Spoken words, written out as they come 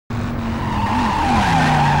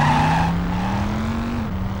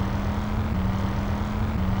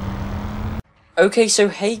Okay, so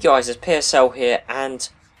hey guys, it's PSL here, and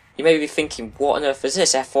you may be thinking, what on earth is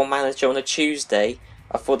this? F1 Manager on a Tuesday?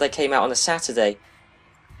 I thought they came out on a Saturday.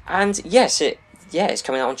 And yes, it's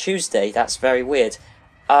coming out on Tuesday. That's very weird.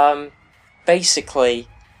 Basically,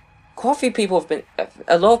 a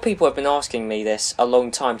lot of people have been asking me this a long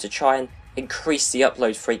time to try and increase the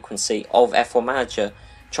upload frequency of F1 Manager.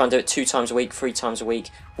 Try and do it 2 times a week, 3 times a week.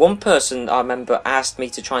 One person I remember asked me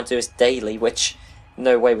to try and do this daily, which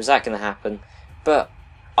no way was that going to happen. But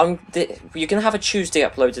you're going to have a Tuesday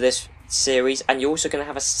upload of this series, and you're also going to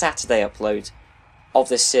have a Saturday upload of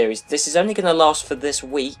this series. This is only going to last for this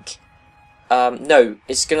week. No,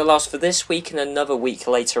 it's going to last for this week and another week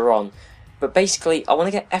later on. But basically, I want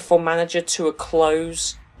to get F1 Manager to a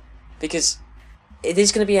close, because it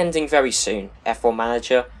is going to be ending very soon, F1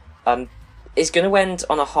 Manager. It's going to end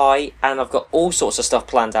on a high, and I've got all sorts of stuff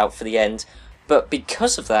planned out for the end. But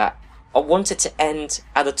because of that, I want it to end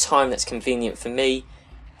at a time that's convenient for me,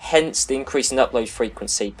 hence the increase in upload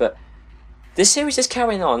frequency. But this series is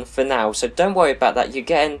carrying on for now, so don't worry about that. You're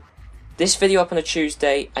getting this video up on a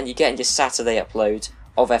Tuesday, and you're getting your Saturday upload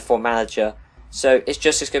of F1 Manager. So it's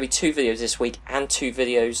going to be 2 videos this week, and 2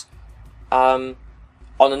 videos on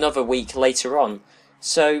another week later on.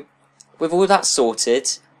 So with all that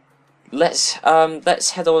sorted, let's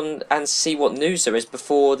head on and see what news there is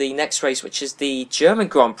before the next race, which is the German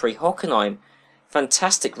Grand Prix, Hockenheim.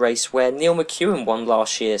 Fantastic race where Neil McEwen won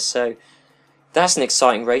last year, so that's an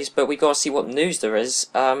exciting race, but we got to see what news there is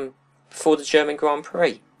before the German Grand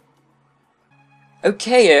Prix.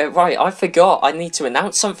 Okay, right, I forgot, I need to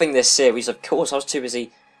announce something this series. Of course, I was too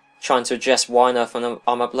busy trying to address why on earth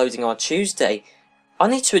I'm uploading on Tuesday. I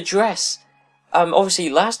need to address, obviously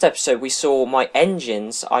last episode we saw my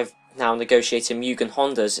engines. I've now negotiating Mugen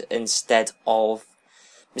Hondas instead of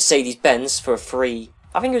Mercedes-Benz for a free,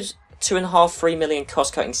 I think it was 2.5–3 million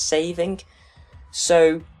cost-cutting saving.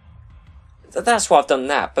 So that's why I've done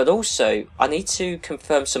that. But also, I need to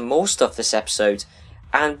confirm some more stuff this episode.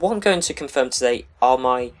 And what I'm going to confirm today are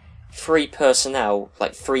my 3 personnel,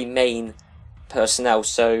 like 3 main personnel.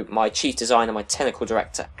 So my chief designer, my technical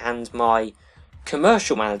director, and my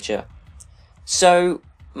commercial manager. So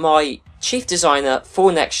my chief designer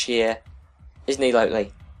for next year is Neil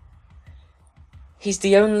Oatley. He's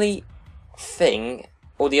the only thing,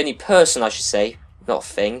 or the only person I should say, not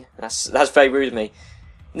thing, that's very rude of me.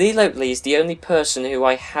 Neil Oatley is the only person who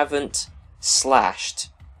I haven't slashed,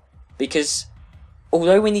 because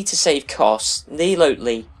although we need to save costs, Neil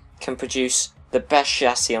Oatley can produce the best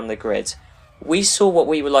chassis on the grid. We saw what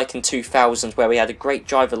we were like in 2000, where we had a great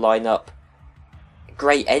driver lineup,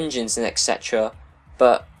 great engines and etc.,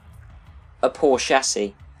 but a poor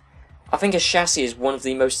chassis. I think a chassis is one of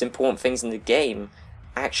the most important things in the game,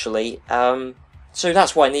 actually. So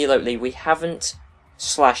that's why Neil Oatley, we haven't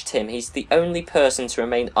slashed him. He's the only person to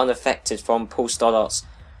remain unaffected from Paul Stoddart's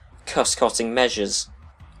cost-cutting measures.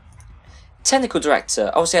 Technical director,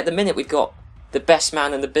 obviously at the minute we've got the best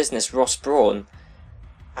man in the business, Ross Brawn.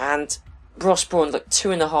 And Ross Brawn, like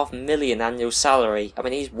 2.5 million annual salary. I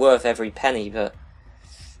mean, he's worth every penny, but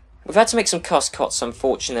we've had to make some cost cuts,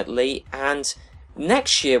 unfortunately, and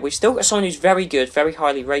next year we've still got someone who's very good, very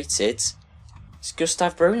highly rated. It's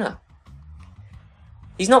Gustav Brunner.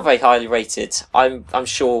 He's not very highly rated, I'm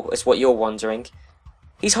sure is what you're wondering.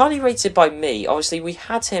 He's highly rated by me. Obviously, we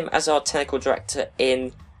had him as our technical director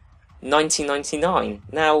in 1999.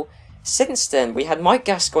 Now, since then, we had Mike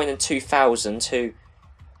Gascoyne in 2000, who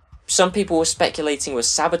some people were speculating was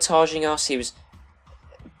sabotaging us. He was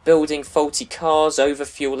building faulty cars,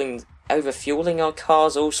 overfueling our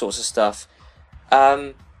cars, all sorts of stuff.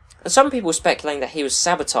 And some people were speculating that he was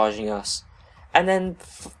sabotaging us. And then,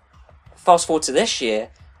 fast forward to this year,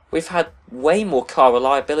 we've had way more car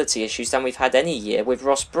reliability issues than we've had any year with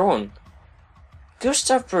Ross Brawn.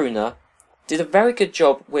 Gustav Brunner did a very good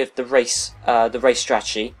job with the race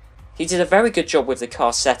strategy. He did a very good job with the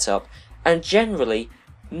car setup, and generally,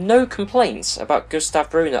 no complaints about Gustav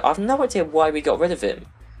Brunner. I've no idea why we got rid of him,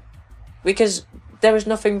 because there was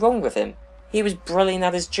nothing wrong with him. He was brilliant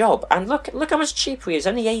at his job, and look how much cheaper he is,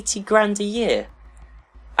 only 80 grand a year.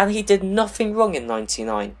 And he did nothing wrong in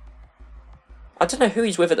 99. I don't know who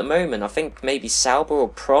he's with at the moment. I think maybe Sauber or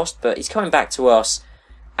Prost, but he's coming back to us.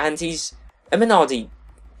 And he's a Minardi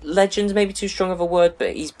legend, maybe too strong of a word,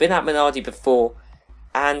 but he's been at Minardi before.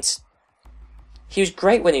 And he was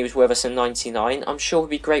great when he was with us in 99. I'm sure he'll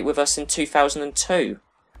be great with us in 2002.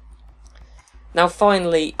 Now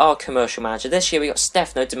finally, our commercial manager. This year we got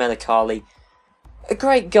Stefano Domenicali. A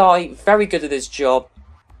great guy, very good at his job.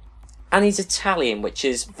 And he's Italian, which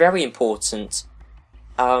is very important.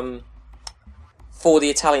 for the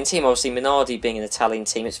Italian team. Obviously, Minardi being an Italian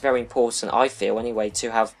team, it's very important, I feel anyway,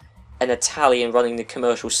 to have an Italian running the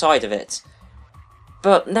commercial side of it.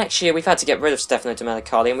 But next year we've had to get rid of Stefano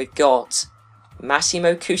Domenicali, and we've got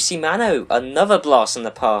Massimo Cusimano, another blast from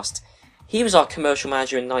the past. He was our commercial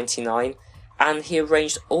manager in '99, and he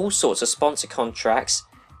arranged all sorts of sponsor contracts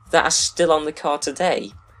that are still on the car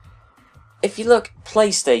today. If you look,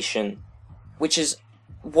 PlayStation, which is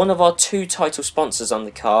one of our 2 title sponsors on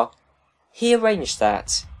the car, he arranged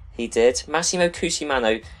that. He did. Massimo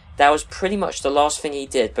Cusimano, that was pretty much the last thing he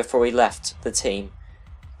did before he left the team.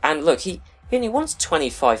 And look, he only wants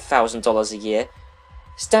 $25,000 a year.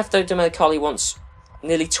 Stefano Domenicali wants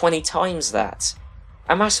nearly 20 times that.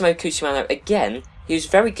 And Massimo Cusimano, again, he was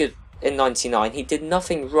very good in '99. He did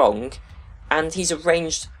nothing wrong, and he's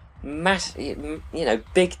arranged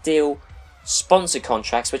big deal sponsor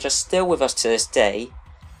contracts which are still with us to this day,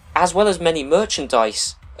 as well as many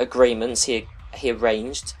merchandise agreements he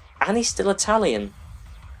arranged, and he's still Italian.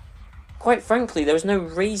 Quite frankly, there was no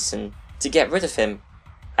reason to get rid of him,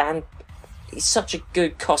 and he's such a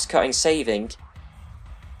good cost-cutting saving.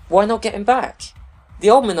 Why not get him back? The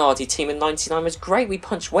old Minardi team in '99 was great. We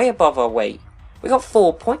punched way above our weight. We got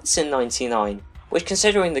 4 points in '99, which,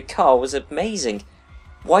 considering the car, was amazing.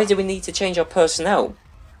 Why do we need to change our personnel?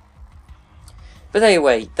 But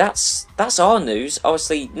anyway, that's our news.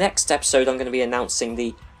 Obviously, next episode I'm going to be announcing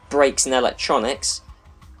the brakes and electronics,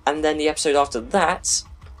 and then the episode after that,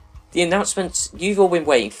 the announcements you've all been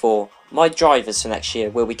waiting for. My drivers for next year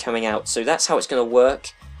will be coming out, so that's how it's going to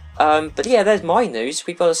work. But yeah, there's my news.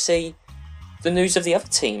 We've got to see the news of the other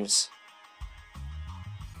teams.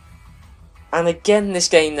 And again, this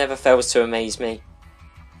game never fails to amaze me.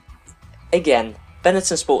 Again,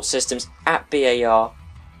 Benetton Sports Systems at BAR.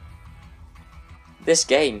 This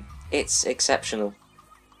game, it's exceptional.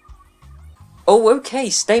 Oh, okay,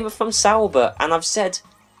 statement from Sauber, and I've said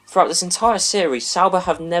throughout this entire series, Sauber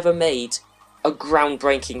have never made a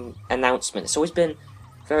groundbreaking announcement. It's always been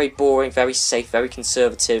very boring, very safe, very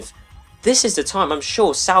conservative. This is the time, I'm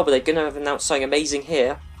sure, Sauber, they're going to have announced something amazing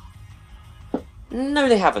here. No,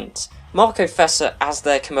 they haven't. Marco Fessa as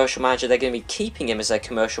their commercial manager, they're going to be keeping him as their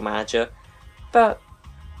commercial manager, but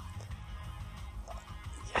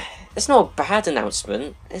it's not a bad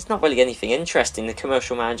announcement. It's not really anything interesting. The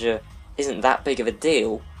commercial manager isn't that big of a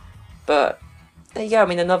deal, but there you go. I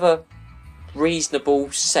mean, another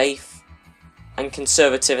reasonable, safe and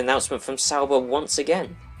conservative announcement from Sauber once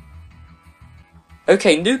again.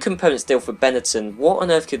 Okay, new components deal for Benetton. What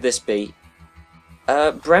on earth could this be?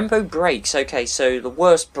 Brembo brakes. Okay, so the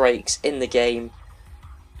worst brakes in the game,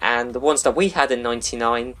 and the ones that we had in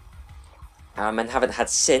 '99, and haven't had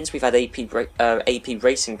since. We've had AP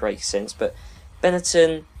racing brakes since, but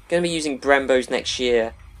Benetton going to be using Brembos next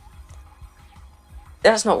year.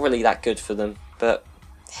 That's not really that good for them, but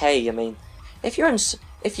hey, I mean, if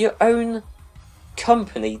your own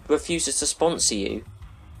company refuses to sponsor you,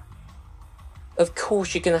 of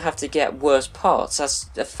course you're going to have to get worse parts. That's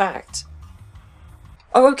a fact.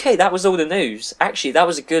 Oh, okay, that was all the news. Actually, that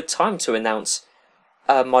was a good time to announce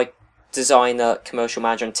my designer, commercial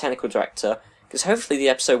manager and technical director, because hopefully the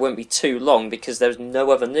episode won't be too long, because there's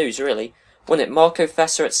no other news really. Wasn't it Marco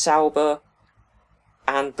Fessa at Sauber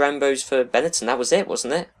and Brembos for Benetton? That was it,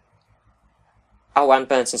 wasn't it? Oh, and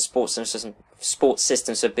Benetton Sports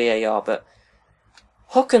Systems for BAR, but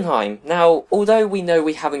Hockenheim. Now, although we know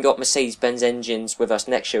we haven't got Mercedes-Benz engines with us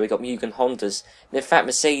next year, we've got Mugen Hondas, and in fact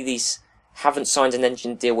Mercedes haven't signed an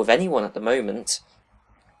engine deal with anyone at the moment.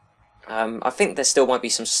 I think there still might be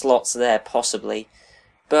some slots there, possibly,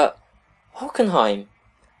 but Hockenheim,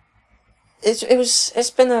 it's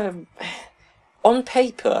been on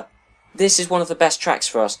paper, this is one of the best tracks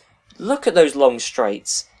for us. Look at those long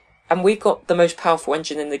straights, and we've got the most powerful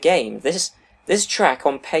engine in the game. This track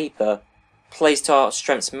on paper plays to our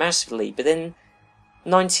strengths massively, but in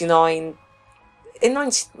 '99,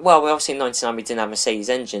 well, obviously in '99 we didn't have Mercedes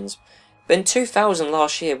engines, but in 2000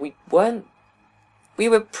 last year we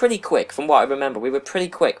were pretty quick. From what I remember, we were pretty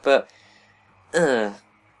quick, but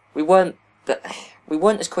we weren't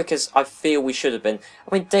as quick as I feel we should have been.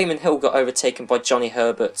 I mean, Damon Hill got overtaken by Johnny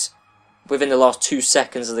Herbert within the last 2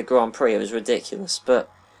 seconds of the Grand Prix. It was ridiculous, but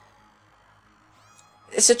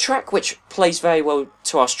it's a track which plays very well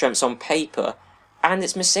to our strengths on paper, and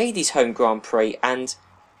it's Mercedes' home Grand Prix, and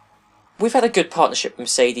we've had a good partnership with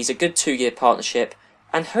Mercedes, a good 2-year partnership,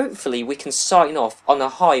 and hopefully we can sign off on a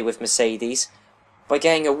high with Mercedes by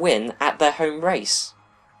getting a win at their home race.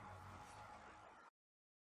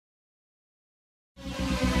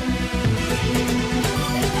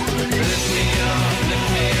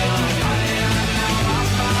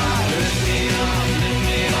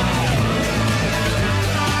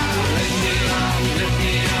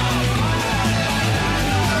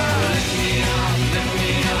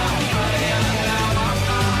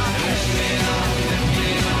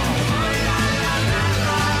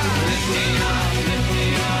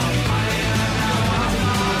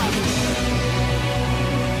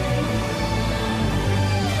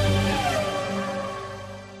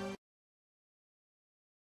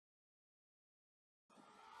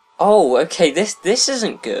 Oh, okay, this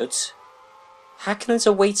isn't good. Häkkönen's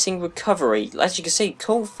awaiting recovery. As you can see,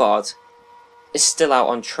 Coulthard is still out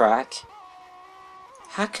on track.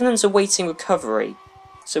 Häkkönen's awaiting recovery.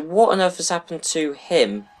 So what on earth has happened to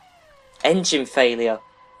him? Engine failure.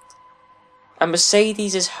 And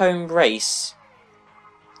Mercedes' home race.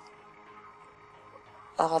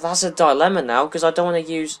 Oh, that's a dilemma now, because I don't want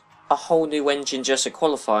to use a whole new engine just for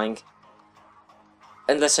qualifying.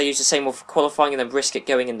 Unless I use the same one for qualifying and then risk it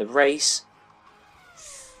going in the race.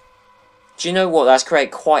 Do you know what? That's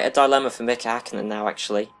created quite a dilemma for Mika Häkkinen now,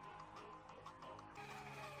 actually.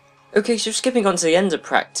 Okay, so skipping on to the end of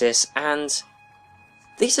practice, and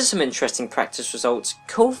these are some interesting practice results.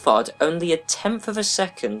 Coulthard only a 1/10 of a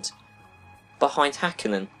second behind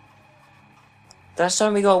Häkkinen. That's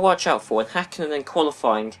something we got to watch out for. And Häkkinen in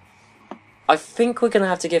qualifying, I think we're going to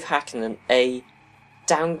have to give Häkkinen a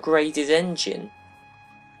downgraded engine.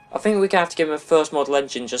 I think we're going to have to give him a first model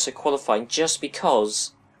engine just for qualifying, just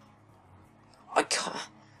because I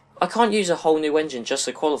can't use a whole new engine just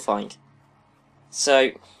for qualifying.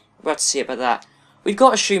 So we'll have to see about that. We've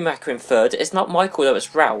got a Schumacher in third. It's not Michael though,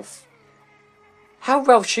 it's Ralf. How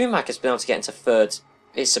Ralf Schumacher's been able to get into third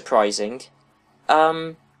is surprising.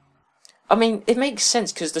 I mean, it makes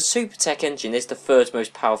sense because the Supertec engine is the third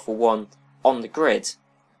most powerful one on the grid.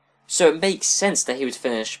 So it makes sense that he would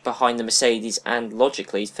finish behind the Mercedes, and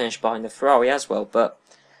logically he'd finish behind the Ferrari as well. But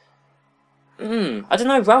I don't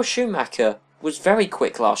know, Ralf Schumacher was very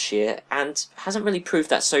quick last year and hasn't really proved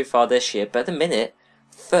that so far this year. But at the minute,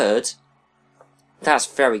 third, that's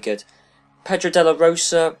very good. Pedro Della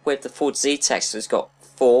Rosa with the Ford Z-Tex has got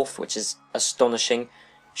fourth, which is astonishing.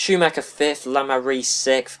 Schumacher fifth, Lamarie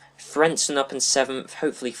sixth, Frentzen up in seventh.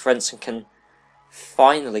 Hopefully Frentzen can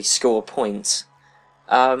finally score a point.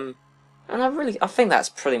 And I think that's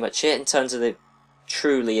pretty much it in terms of the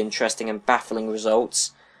truly interesting and baffling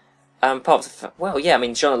results. Apart from well, yeah, I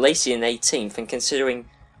mean, John Lacey in 18th, and considering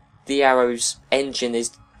the Arrows engine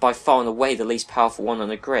is by far and away the least powerful one on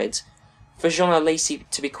the grid, for Jean Lacey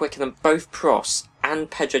to be quicker than both Prost and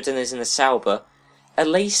Pedro Diniz in the Sauber,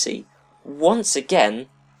 Lacey once again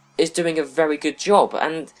is doing a very good job.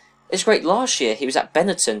 And it's great. Last year he was at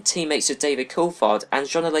Benetton, teammates with David Coulthard, and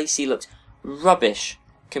Jean Lacey looked rubbish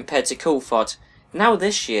compared to Coulthard. Now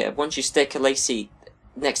this year, once you stick Lacey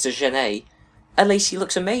next to Genet, Lacey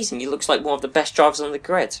looks amazing. He looks like one of the best drivers on the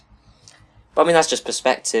grid. But I mean, that's just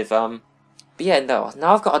perspective. But yeah, no.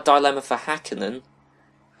 Now I've got a dilemma for Häkkinen.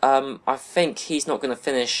 I think he's not going to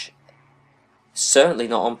finish, certainly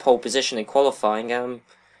not on pole position in qualifying.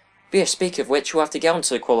 But yeah, speaking of which, we'll have to get on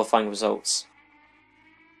to the qualifying results.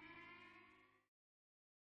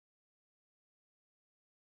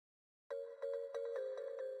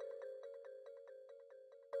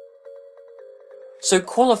 So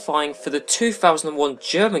qualifying for the 2001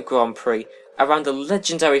 German Grand Prix around the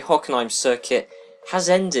legendary Hockenheim circuit has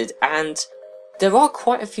ended, and there are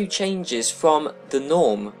quite a few changes from the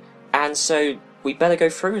norm, and so we better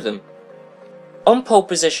go through them. On pole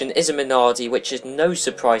position is a Minardi, which is no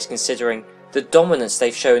surprise considering the dominance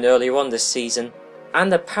they've shown earlier on this season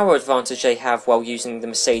and the power advantage they have while using the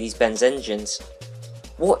Mercedes-Benz engines.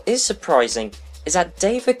 What is surprising is that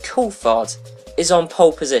David Coulthard is on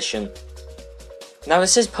pole position. Now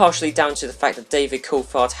this is partially down to the fact that David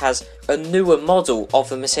Coulthard has a newer model of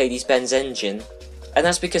the Mercedes-Benz engine, and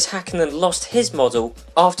that's because Häkkinen lost his model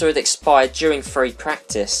after it expired during free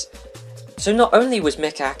practice. So not only was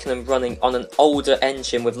Mika Häkkinen running on an older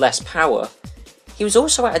engine with less power, he was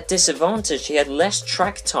also at a disadvantage. He had less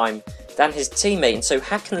track time than his teammate, and so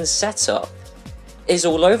Häkkinen's setup is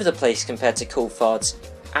all over the place compared to Coulthard's,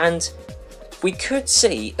 and we could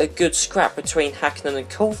see a good scrap between Häkkinen and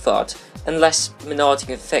Coulthard unless Minardi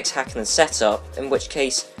can fix Häkkinen's setup, in which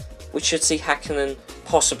case we should see Häkkinen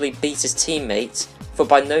possibly beat his teammate for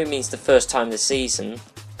by no means the first time this season.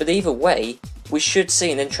 But either way, we should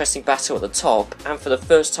see an interesting battle at the top, and for the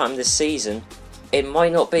first time this season, it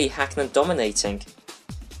might not be Häkkinen dominating.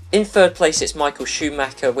 In third place it's Michael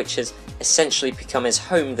Schumacher, which has essentially become his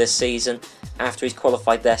home this season after he's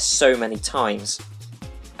qualified there so many times.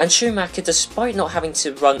 And Schumacher, despite not having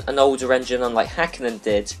to run an older engine unlike Häkkinen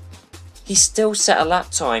did, he still set a lap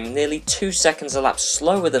time nearly 2 seconds a lap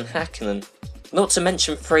slower than Häkkinen, not to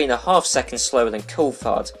mention 3.5 seconds slower than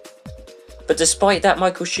Coulthard. But despite that,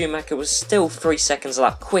 Michael Schumacher was still 3 seconds a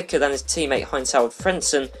lap quicker than his teammate Heinz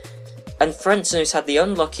Frentzen, and Frentzen, who's had the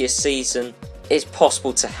unluckiest season it's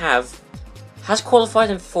possible to have, has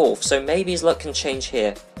qualified in 4th, so maybe his luck can change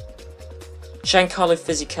here. Giancarlo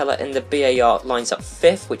Fisichella in the BAR lines up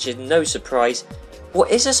 5th, which is no surprise. What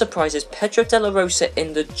is a surprise is Pedro Della Rosa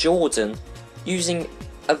in the Jordan, using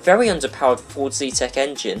a very underpowered Ford Zetec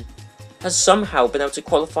engine has somehow been able to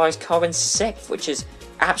qualify his car in 6th, which is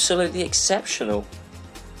absolutely exceptional.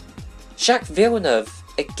 Jacques Villeneuve,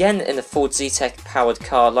 again in a Ford Zetec powered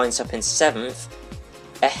car, lines up in 7th,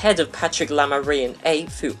 ahead of Patrick Lamarie in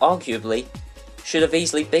 8th, who arguably should have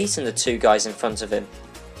easily beaten the 2 guys in front of him.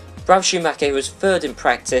 Ralf Schumacher, who was 3rd in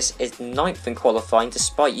practice, is 9th in qualifying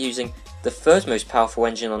despite using the 3rd most powerful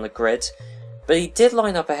engine on the grid, but he did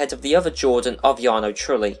line up ahead of the other Jordan of Jarno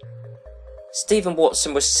Trulli. Stephen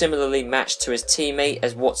Watson was similarly matched to his teammate,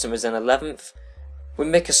 as Watson was in 11th, with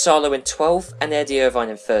Mika Salo in 12th and Eddie Irvine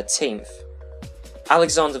in 13th.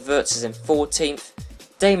 Alexander Wurz is in 14th,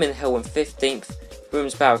 Damon Hill in 15th,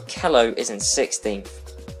 Rubens Barrichello is in 16th.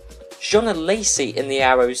 Jean Alesi in the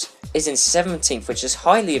Arrows is in 17th, which is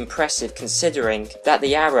highly impressive considering that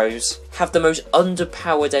the Arrows have the most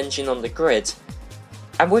underpowered engine on the grid.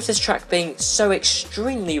 And with this track being so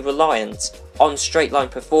extremely reliant on straight line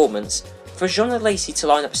performance, for Jean Alesi to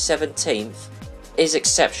line up 17th is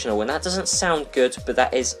exceptional, and that doesn't sound good, but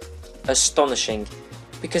that is astonishing,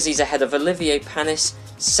 because he's ahead of Olivier Panis,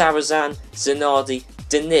 Sarrazin, Zanardi,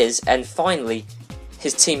 Deniz, and finally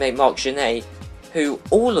his teammate Marc Genet, who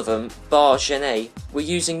all of them, bar Genet, were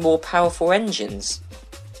using more powerful engines.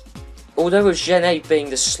 Although with Genet being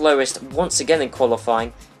the slowest once again in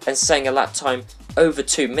qualifying and saying a lap time over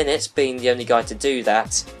 2 minutes, being the only guy to do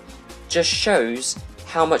that, just shows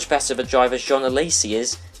how much better of a driver Jean Alesi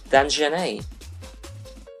is than Genet.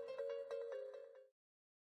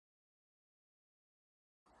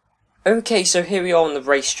 Okay, so here we are on the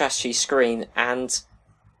race strategy screen, and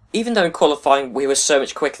even though in qualifying we were so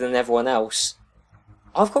much quicker than everyone else,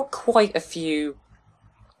 I've got quite a few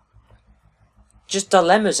just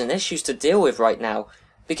dilemmas and issues to deal with right now,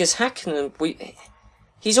 because Hakkinen,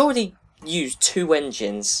 he's already used 2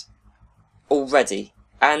 engines already,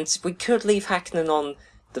 and we could leave Hakkinen on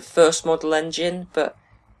the first model engine, but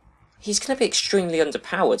he's going to be extremely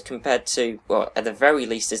underpowered compared to, well, at the very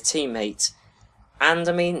least his teammate. And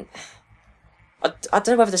I mean, I don't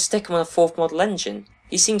know whether to stick him on a 4th model engine.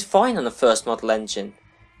 He seemed fine on the 1st model engine,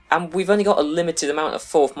 and we've only got a limited amount of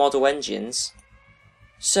 4th model engines.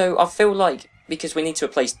 So I feel like, because we need to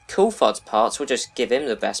replace Coulthard's parts, we'll just give him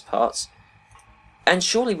the best parts. And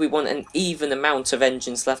surely we want an even amount of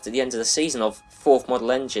engines left at the end of the season of 4th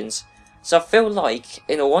model engines. So I feel like,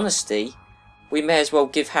 in all honesty, we may as well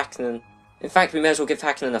give Hakkinen... In fact, we may as well give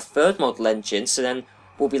Hakkinen a 3rd model engine, so then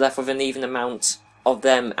we'll be left with an even amount of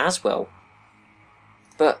them as well.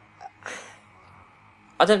 But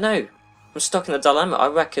I don't know. I'm stuck in a dilemma. I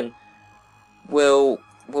reckon we'll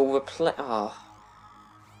replace.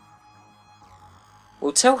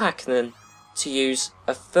 We'll tell Hakkinen to use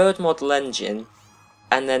a 3rd model engine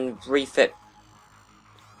and then refit.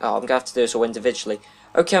 Oh, I'm going to have to do this all individually.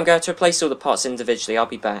 Okay, I'm going to replace all the parts individually. I'll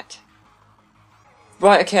be back.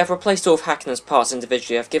 Right, okay, I've replaced all of Hakkinen's parts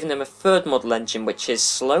individually. I've given him a 3rd model engine, which is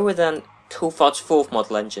slower than Coulthard's 4th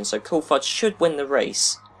model engine, so Coulthard should win the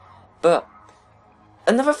race. But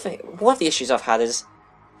another thing, one of the issues I've had is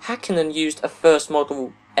Hakkinen used a 1st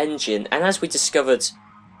model engine, and as we discovered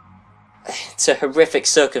to horrific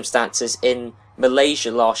circumstances in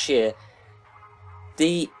Malaysia last year,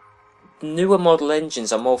 the newer model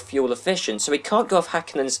engines are more fuel efficient, so we can't go off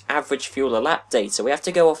Hakkinen's average fuel a lap data. We have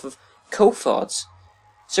to go off of Coulthard's.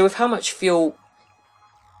 So with how much fuel...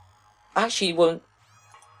 Actually, well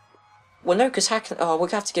no, because Hakkinen... Oh, we'll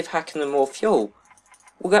have to give Hakkinen more fuel.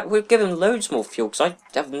 We'll give him loads more fuel, because I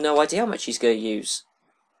have no idea how much he's going to use.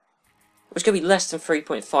 It's going to be less than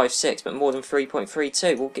 3.56, but more than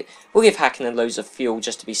 3.32. We'll give Hakkinen loads of fuel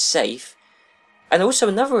just to be safe. And also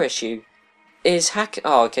another issue is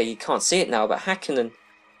Oh, okay, you can't see it now, but Hakkinen,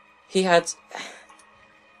 he had...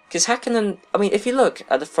 Because Hakkinen... I mean, if you look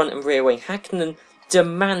at the front and rear wing, Hakkinen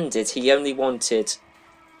demanded he only wanted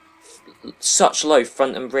such low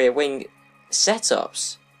front and rear wing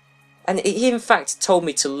setups. And he in fact told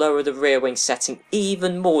me to lower the rear wing setting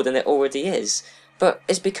even more than it already is. But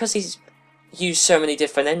it's because he's used so many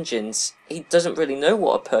different engines, he doesn't really know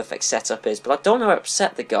what a perfect setup is. But I don't want to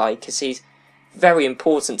upset the guy because he's very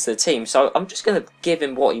important to the team. So I'm just going to give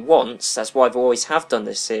him what he wants. That's why I've always have done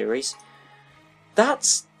this series.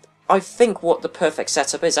 That's, I think, what the perfect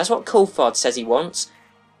setup is. That's what Coulthard says he wants.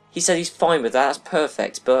 He said he's fine with that. That's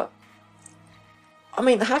perfect. But I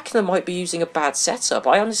mean, Hakkinen might be using a bad setup.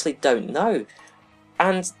 I honestly don't know.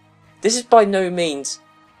 And this is by no means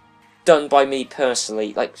done by me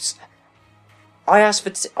personally. Like, I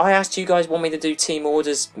asked you guys want me to do team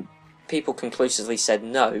orders. People conclusively said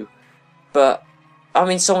no. But I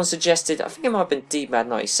mean, someone suggested, I think it might have been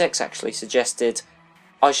DMad96 actually, suggested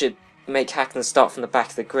I should make Hakkinen start from the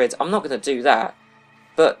back of the grid. I'm not going to do that.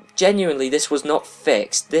 But genuinely, this was not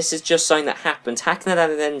fixed. This is just something that happened. Hakkinen had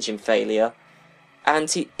an engine failure, and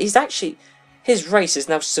his race is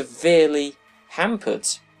now severely hampered.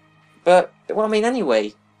 But, well, I mean,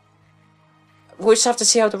 anyway, we'll just have to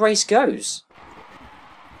see how the race goes.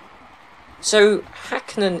 So,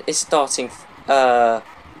 Hakkinen is starting...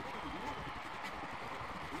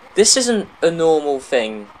 this isn't a normal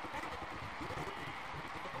thing.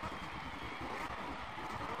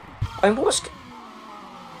 I mean, what's...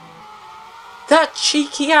 That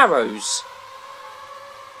cheeky arrows!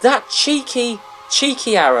 That cheeky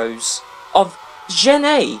arrows of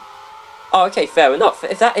Genet! Oh, okay, fair enough.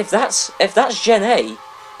 If that's Genet,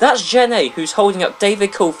 that's Genet who's holding up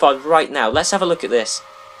David Coulthard right now. Let's have a look at this.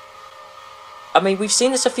 I mean, we've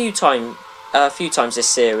seen this a few times this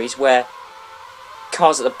series where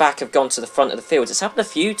cars at the back have gone to the front of the field. It's happened a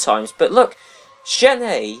few times, but look,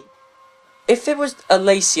 Genet. If it was a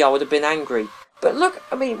Lacey, I would have been angry. But look,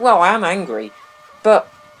 I mean, well, I am angry,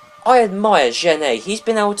 but I admire Genet. He's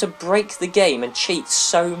been able to break the game and cheat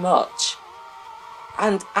so much.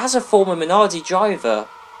 And as a former Minardi driver,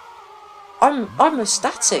 I'm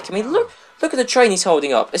ecstatic. I mean, look at the train he's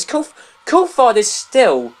holding up. Coulthard is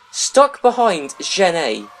still stuck behind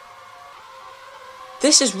Genet.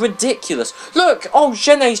 This is ridiculous. Look, oh,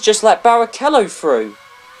 Genet's just let Barrichello through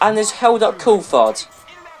and has held up Coulthard.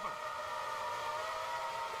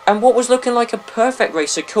 And what was looking like a perfect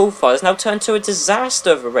race of Coulthard has now turned to a disaster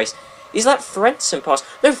of a race. He's let Frentzen pass.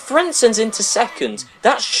 No, Frentzen's into second.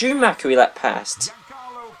 That's Schumacher he let past.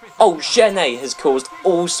 Oh, Genet has caused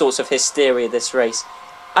all sorts of hysteria this race.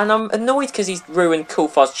 And I'm annoyed because he's ruined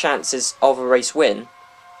Coulthard's chances of a race win.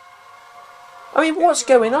 I mean, what's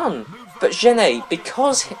going on? But Genet,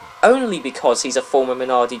 only because he's a former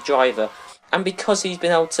Minardi driver, and because he's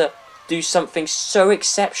been able to do something so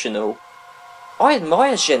exceptional, I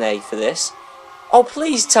admire Genet for this. Oh,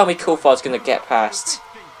 please tell me Coulthard's going to get past.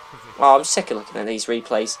 Oh, I'm sick of looking at these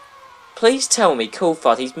replays. Please tell me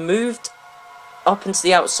Coulthard, he's moved up into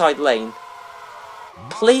the outside lane.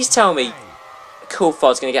 Please tell me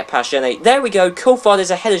Coulthard's going to get past Genet. There we go, Coulthard is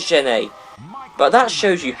ahead of Genet. But that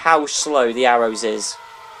shows you how slow the Arrows is.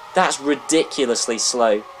 That's ridiculously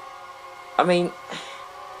slow. I mean...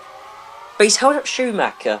 But he's held up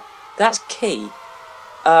Schumacher. That's key.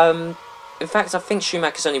 In fact, I think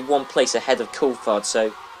Schumacher's only one place ahead of Coulthard,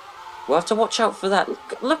 so we'll have to watch out for that.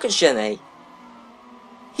 Look at Genet.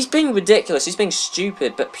 He's being ridiculous, he's being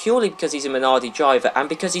stupid, but purely because he's a Minardi driver and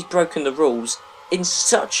because he's broken the rules in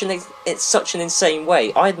such an insane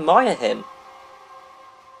way. I admire him.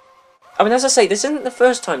 I mean, as I say, this isn't the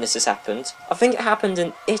first time this has happened. I think it happened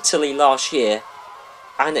in Italy last year,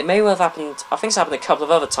 and it may well have happened, I think it's happened a couple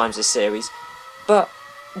of other times this series, but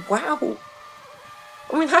wow.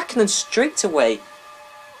 I mean, Hakkinen streaked away.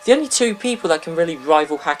 The only two people that can really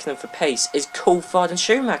rival Hakkinen for pace is Coulthard and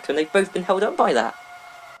Schumacher, and they've both been held up by that.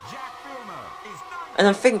 And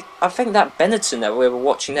I think that Benetton that we were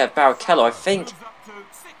watching there, Barrichello, I think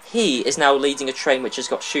he is now leading a train which has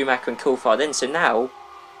got Schumacher and Coulthard in, so now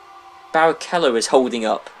Barrichello is holding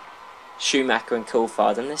up Schumacher and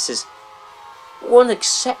Coulthard, and this is one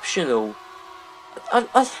exceptional... I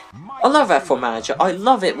love F1 Manager. I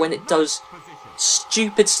love it when it does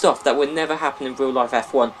stupid stuff that would never happen in real life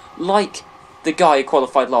F1, like the guy who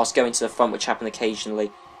qualified last going to the front, which happened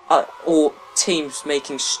occasionally, or teams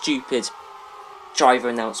making stupid driver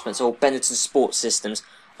announcements, or Benetton Sports Systems.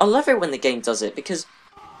 I love it when the game does it, because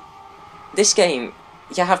this game,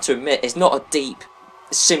 you have to admit, is not a deep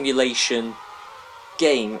simulation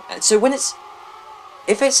game. So when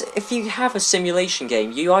if you have a simulation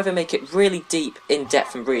game, you either make it really deep,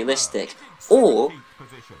 in-depth and realistic, or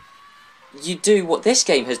you do what this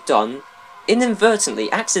game has done,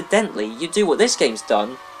 inadvertently, accidentally, you do what this game's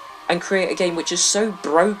done, and create a game which is so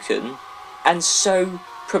broken and so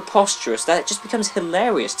preposterous that it just becomes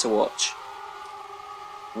hilarious to watch.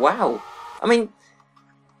 Wow. I mean,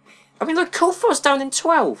 look, Coulthard's down in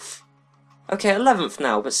 12th. Okay, 11th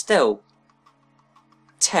now, but still.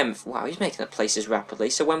 10th. Wow, he's making up places rapidly,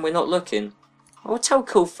 so when we're not looking, I'll tell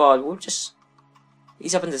Coulthard,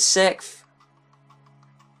 he's up into 6th.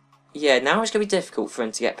 Yeah, now it's going to be difficult for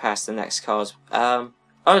him to get past the next cars. Oh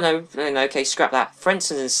no, okay, scrap that.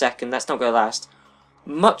 Frenzen's in 2nd, that's not going to last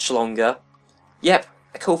much longer. Yep,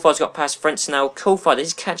 Coulthard's got past Frentzen now. Coulthard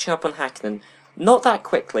is catching up on Hakkinen. Not that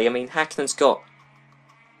quickly, I mean, Hakkinen's got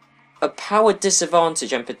a power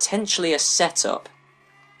disadvantage and potentially a setup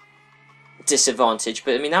disadvantage,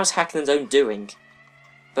 but I mean, that was Hakkinen's own doing.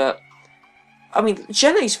 But, I mean,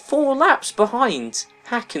 Genet's 4 laps behind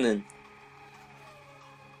Hakkinen.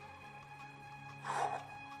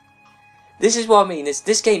 This is what I mean.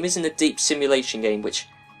 This game isn't a deep simulation game, which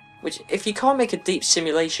if you can't make a deep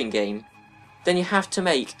simulation game, then you have to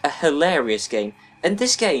make a hilarious game. And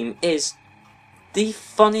this game is the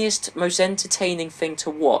funniest, most entertaining thing to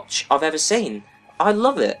watch I've ever seen. I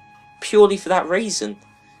love it, purely for that reason.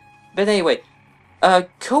 But anyway,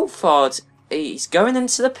 Coulthard, he's going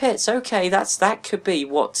into the pits. Okay, that could be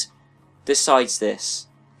what decides this.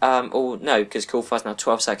 Or no, because Coulthard's now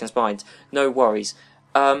 12 seconds behind. No worries.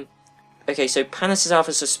 Okay, so Panis is out of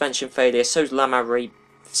a suspension failure, so's Lamarie,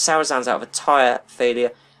 Sarazan's out of a tyre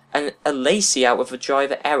failure, and Lacey out with a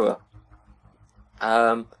driver error.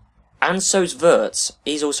 And so's Wirtz,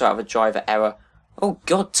 he's also out of a driver error. Oh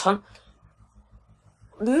god,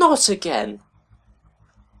 not again.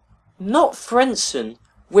 Not Frentzen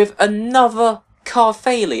with another car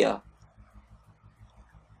failure.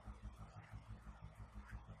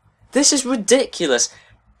 This is ridiculous.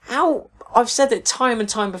 How, I've said it time and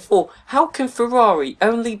time before, how can Ferrari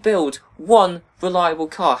only build one reliable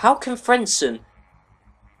car? How can Frentzen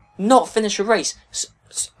not finish a race?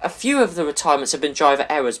 A few of the retirements have been driver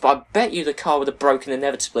errors, but I bet you the car would have broken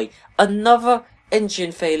inevitably. Another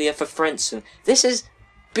engine failure for Frentzen. This is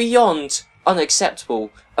beyond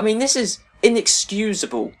unacceptable. I mean, this is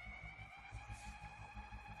inexcusable.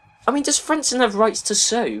 I mean, does Frentzen have rights to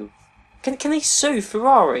sue? Can he sue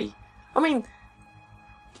Ferrari? I mean,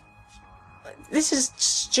 this is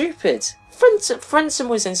stupid. Frentzen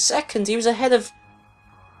was in second. He was ahead of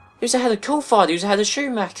Coulthard. He was ahead of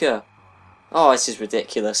Schumacher. Oh, this is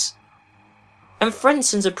ridiculous. And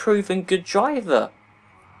Frentzen's a proven good driver.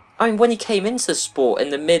 I mean, when he came into the sport in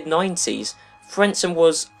the mid-90s, Frentzen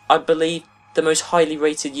was, I believe, the most highly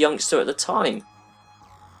rated youngster at the time.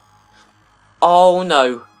 Oh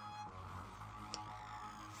no.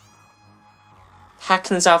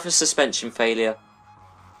 Häkkönen's out for suspension failure.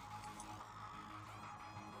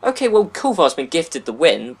 Okay, well, Coulthard's been gifted the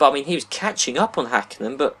win, but I mean, he was catching up on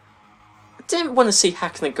Häkkinen, but I didn't want to see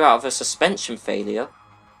Häkkinen go out of a suspension failure.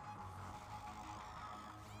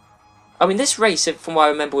 I mean, this race, from what I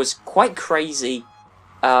remember, was quite crazy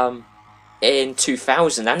in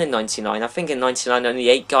 2000 and in 99. I think in 99 only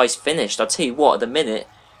 8 guys finished. I'll tell you what, at the minute,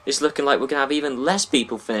 it's looking like we're going to have even less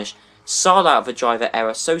people finish. Sal out of a driver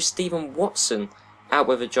error, so Stephen Watson out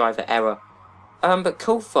with a driver error. But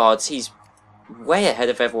Coulthard, he's way ahead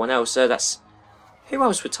of everyone else, so that's... Who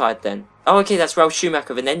else retired then? Oh, okay, that's Ralf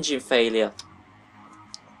Schumacher with an engine failure.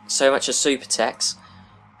 So much as Supertecs.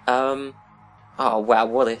 Oh, wow,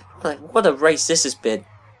 what a race this has been.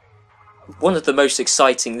 One of the most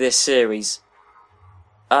exciting this series.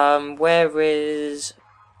 Where is...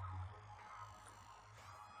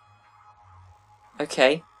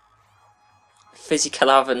 Okay. Physical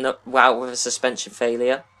wow, with a suspension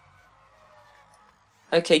failure.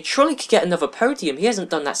 Okay, Trulli could get another podium. He hasn't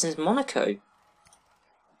done that since Monaco.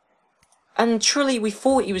 And Trulli, we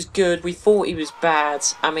thought he was good. We thought he was bad.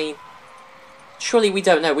 I mean, Trulli, we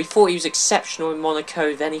don't know. We thought he was exceptional in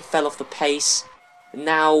Monaco. Then he fell off the pace.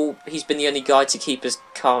 Now he's been the only guy to keep his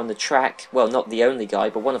car on the track. Well, not the only guy,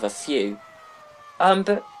 but one of a few.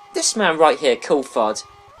 But this man right here, Coulthard,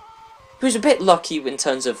 he was a bit lucky in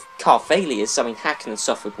terms of car failures. I mean, Häkkinen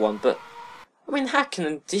suffered one, but I mean,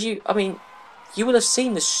 Häkkinen, you would have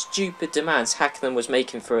seen the stupid demands Häkkinen was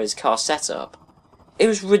making for his car setup. It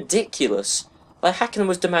was ridiculous. Like, Häkkinen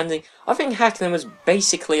was demanding... I think Häkkinen was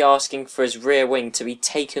basically asking for his rear wing to be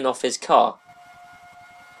taken off his car.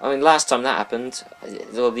 I mean, last time that happened,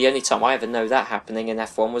 or the only time I ever know that happening in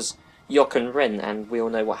F1 was Jochen Rindt, and we all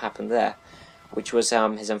know what happened there, which was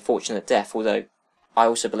his unfortunate death, although I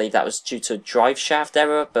also believe that was due to a drive shaft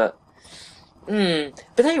error, but...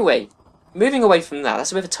 But anyway, moving away from that,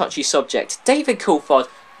 that's a bit of a touchy subject. David Coulthard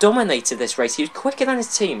dominated this race. He was quicker than his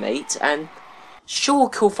teammate, and sure,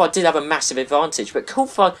 Coulthard did have a massive advantage, but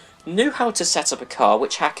Coulthard knew how to set up a car,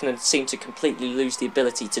 which Häkkinen seemed to completely lose the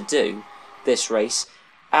ability to do this race.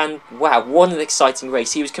 And wow, what an exciting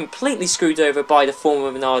race. He was completely screwed over by the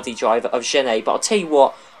former Minardi driver of Genet, but I'll tell you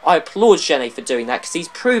what, I applaud Genet for doing that, because he's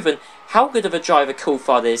proven how good of a driver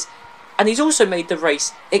Coulthard is, and he's also made the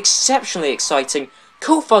race exceptionally exciting.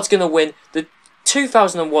 Coulthard's going to win the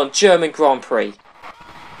 2001 German Grand Prix.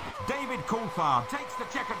 David Coulthard takes the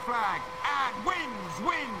checkered flag and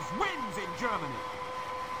wins in Germany.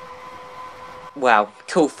 Wow,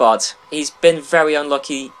 Coulthard. He's been very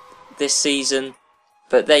unlucky this season,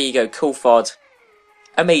 but there you go, Coulthard.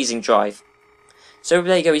 Amazing drive. So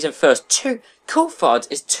there you go, he's in first.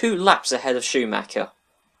 Coulthard is 2 laps ahead of Schumacher.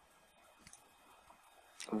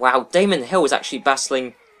 Wow, Damon Hill was actually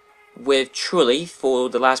battling with Trulli for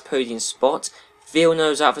the last podium spot.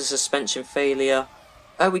 Villeneuve's out of a suspension failure.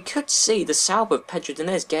 we could see the Sauber of Pedro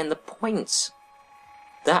Diniz getting the points.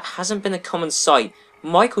 That hasn't been a common sight.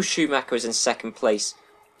 Michael Schumacher is in second place.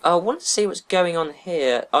 I want to see what's going on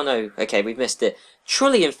here. Oh no, okay, we've missed it.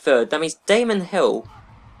 Trulli in third. That means Damon Hill.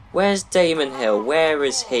 Where's Damon Hill? Where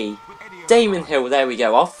is he? Damon Hill, there we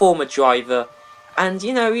go, our former driver. And,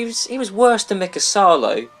 you know, he was worse than Mika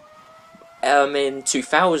Salo in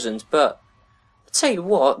 2000. But, I'll tell you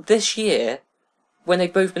what, this year, when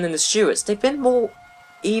they've both been in the Stewards, they've been more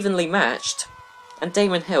evenly matched. And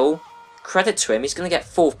Damon Hill, credit to him, he's going to get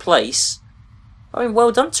 4th place. I mean,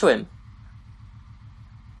 well done to him.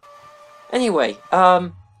 Anyway,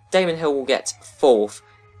 Damon Hill will get 4th.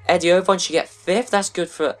 Eddie Irvine should get 5th. That's good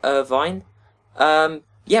for Irvine.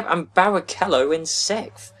 Yep, and Barrichello in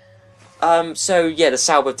 6th. So, yeah, the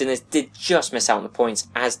Sauber Diniz did just miss out on the points,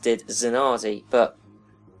 as did Minardi. But,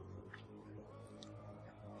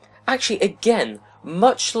 actually, again,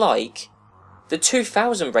 much like the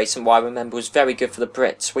 2000 race, and what I remember was very good for the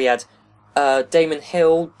Brits. We had Damon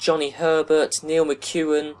Hill, Johnny Herbert, Neil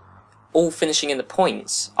McEwen, all finishing in the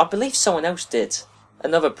points. I believe someone else did.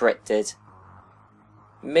 Another Brit did.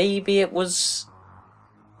 Maybe it was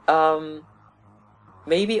Irvine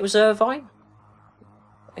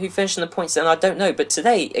who finished in the points then, I don't know. But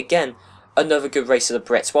today, again, another good race of the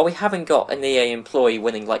Brits. While we haven't got an EA employee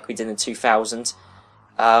winning like we did in 2000,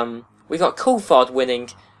 we got Coulthard winning,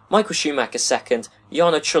 Michael Schumacher 2nd,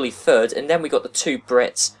 Jarno Trulli 3rd, and then we got the 2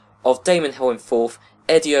 Brits of Damon Hill in 4th,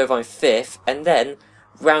 Eddie Irvine 5th, and then,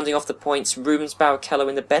 rounding off the points, Rubens Barrichello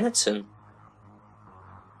in the Benetton.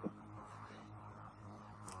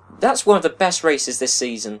 That's one of the best races this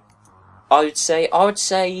season. I would say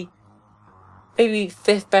maybe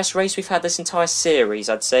 5th best race we've had this entire series,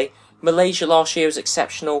 I'd say. Malaysia last year was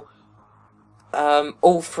exceptional.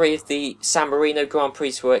 All 3 of the San Marino Grand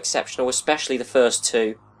Prix were exceptional, especially the first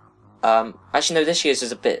 2. Actually, no, this year's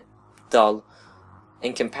is a bit dull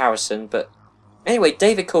in comparison, but anyway,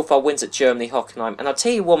 David Coulthard wins at Germany, Hockenheim, and I'll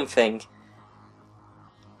tell you one thing.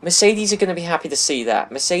 Mercedes are going to be happy to see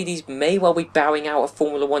that. Mercedes may well be bowing out of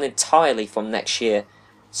Formula 1 entirely from next year.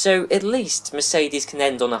 So at least Mercedes can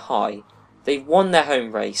end on a high. They've won their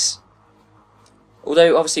home race.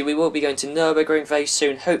 Although obviously we will be going to Nürburgring very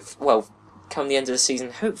soon. Well, come the end of the season,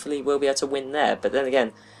 hopefully we'll be able to win there. But then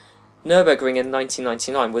again, Nürburgring in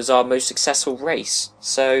 1999 was our most successful race.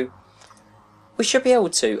 So we should be able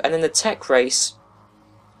to. And in the tech race,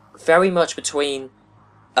 very much between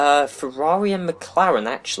Ferrari and McLaren,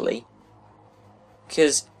 actually,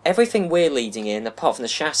 because everything we're leading in, apart from the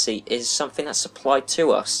chassis, is something that's supplied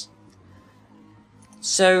to us.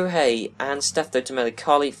 So, hey, and Stefano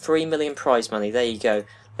Domenicali, 3 million prize money, there you go.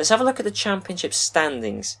 Let's have a look at the championship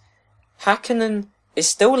standings. Hakkinen is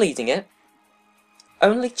still leading it.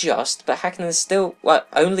 Only just, but Hakkinen is still, well,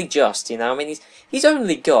 only just, you know, I mean, he's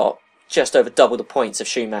only got just over double the points of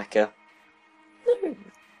Schumacher.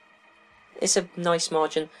 It's a nice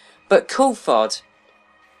margin. But Coulthard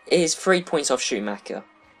is 3 points off Schumacher.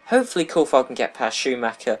 Hopefully Coulthard can get past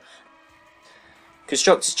Schumacher.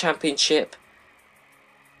 Constructors' Championship.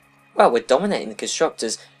 Well, we're dominating the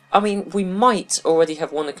Constructors. I mean, we might already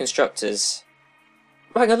have won the Constructors.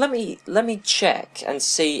 Right, now let me check and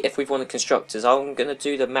see if we've won the Constructors. I'm going to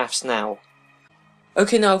do the maths now.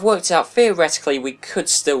 Okay, now I've worked out, theoretically we could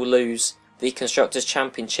still lose the Constructors'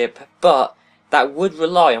 Championship, but that would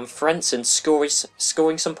rely on Frentzen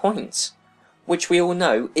scoring some points, which we all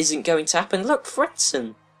know isn't going to happen. Look,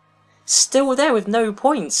 Frentzen, still there with no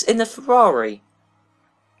points in the Ferrari.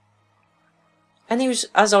 And he was,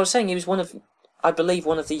 as I was saying, he was one of, I believe,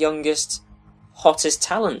 one of the youngest, hottest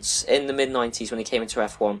talents in the mid-90s when he came into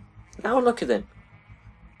F1. Now look at him.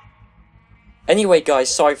 Anyway,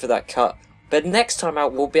 guys, sorry for that cut, but next time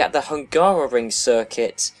out we'll be at the Hungaroring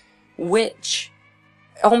circuit, which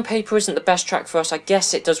on paper isn't the best track for us. I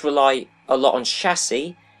guess it does rely a lot on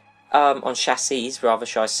chassis, rather,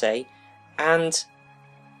 shall I say, and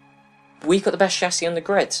we've got the best chassis on the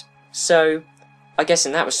grid. So I guess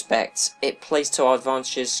in that respect, it plays to our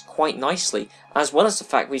advantages quite nicely, as well as the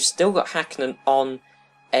fact we've still got Hakkinen on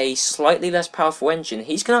a slightly less powerful engine.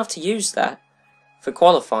 He's going to have to use that for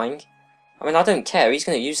qualifying. I mean, I don't care, he's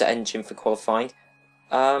going to use that engine for qualifying.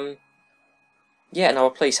 Yeah, and I'll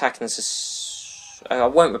replace Hakkinen's... I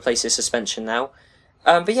won't replace his suspension now.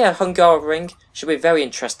 But yeah, Hungaroring should be a very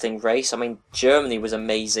interesting race. I mean, Germany was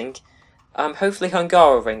amazing. Hopefully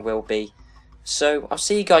Hungaroring will be. So, I'll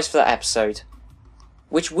see you guys for that episode,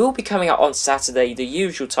 which will be coming out on Saturday, the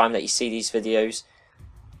usual time that you see these videos.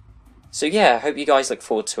 So yeah, I hope you guys look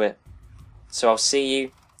forward to it. So I'll see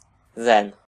you then.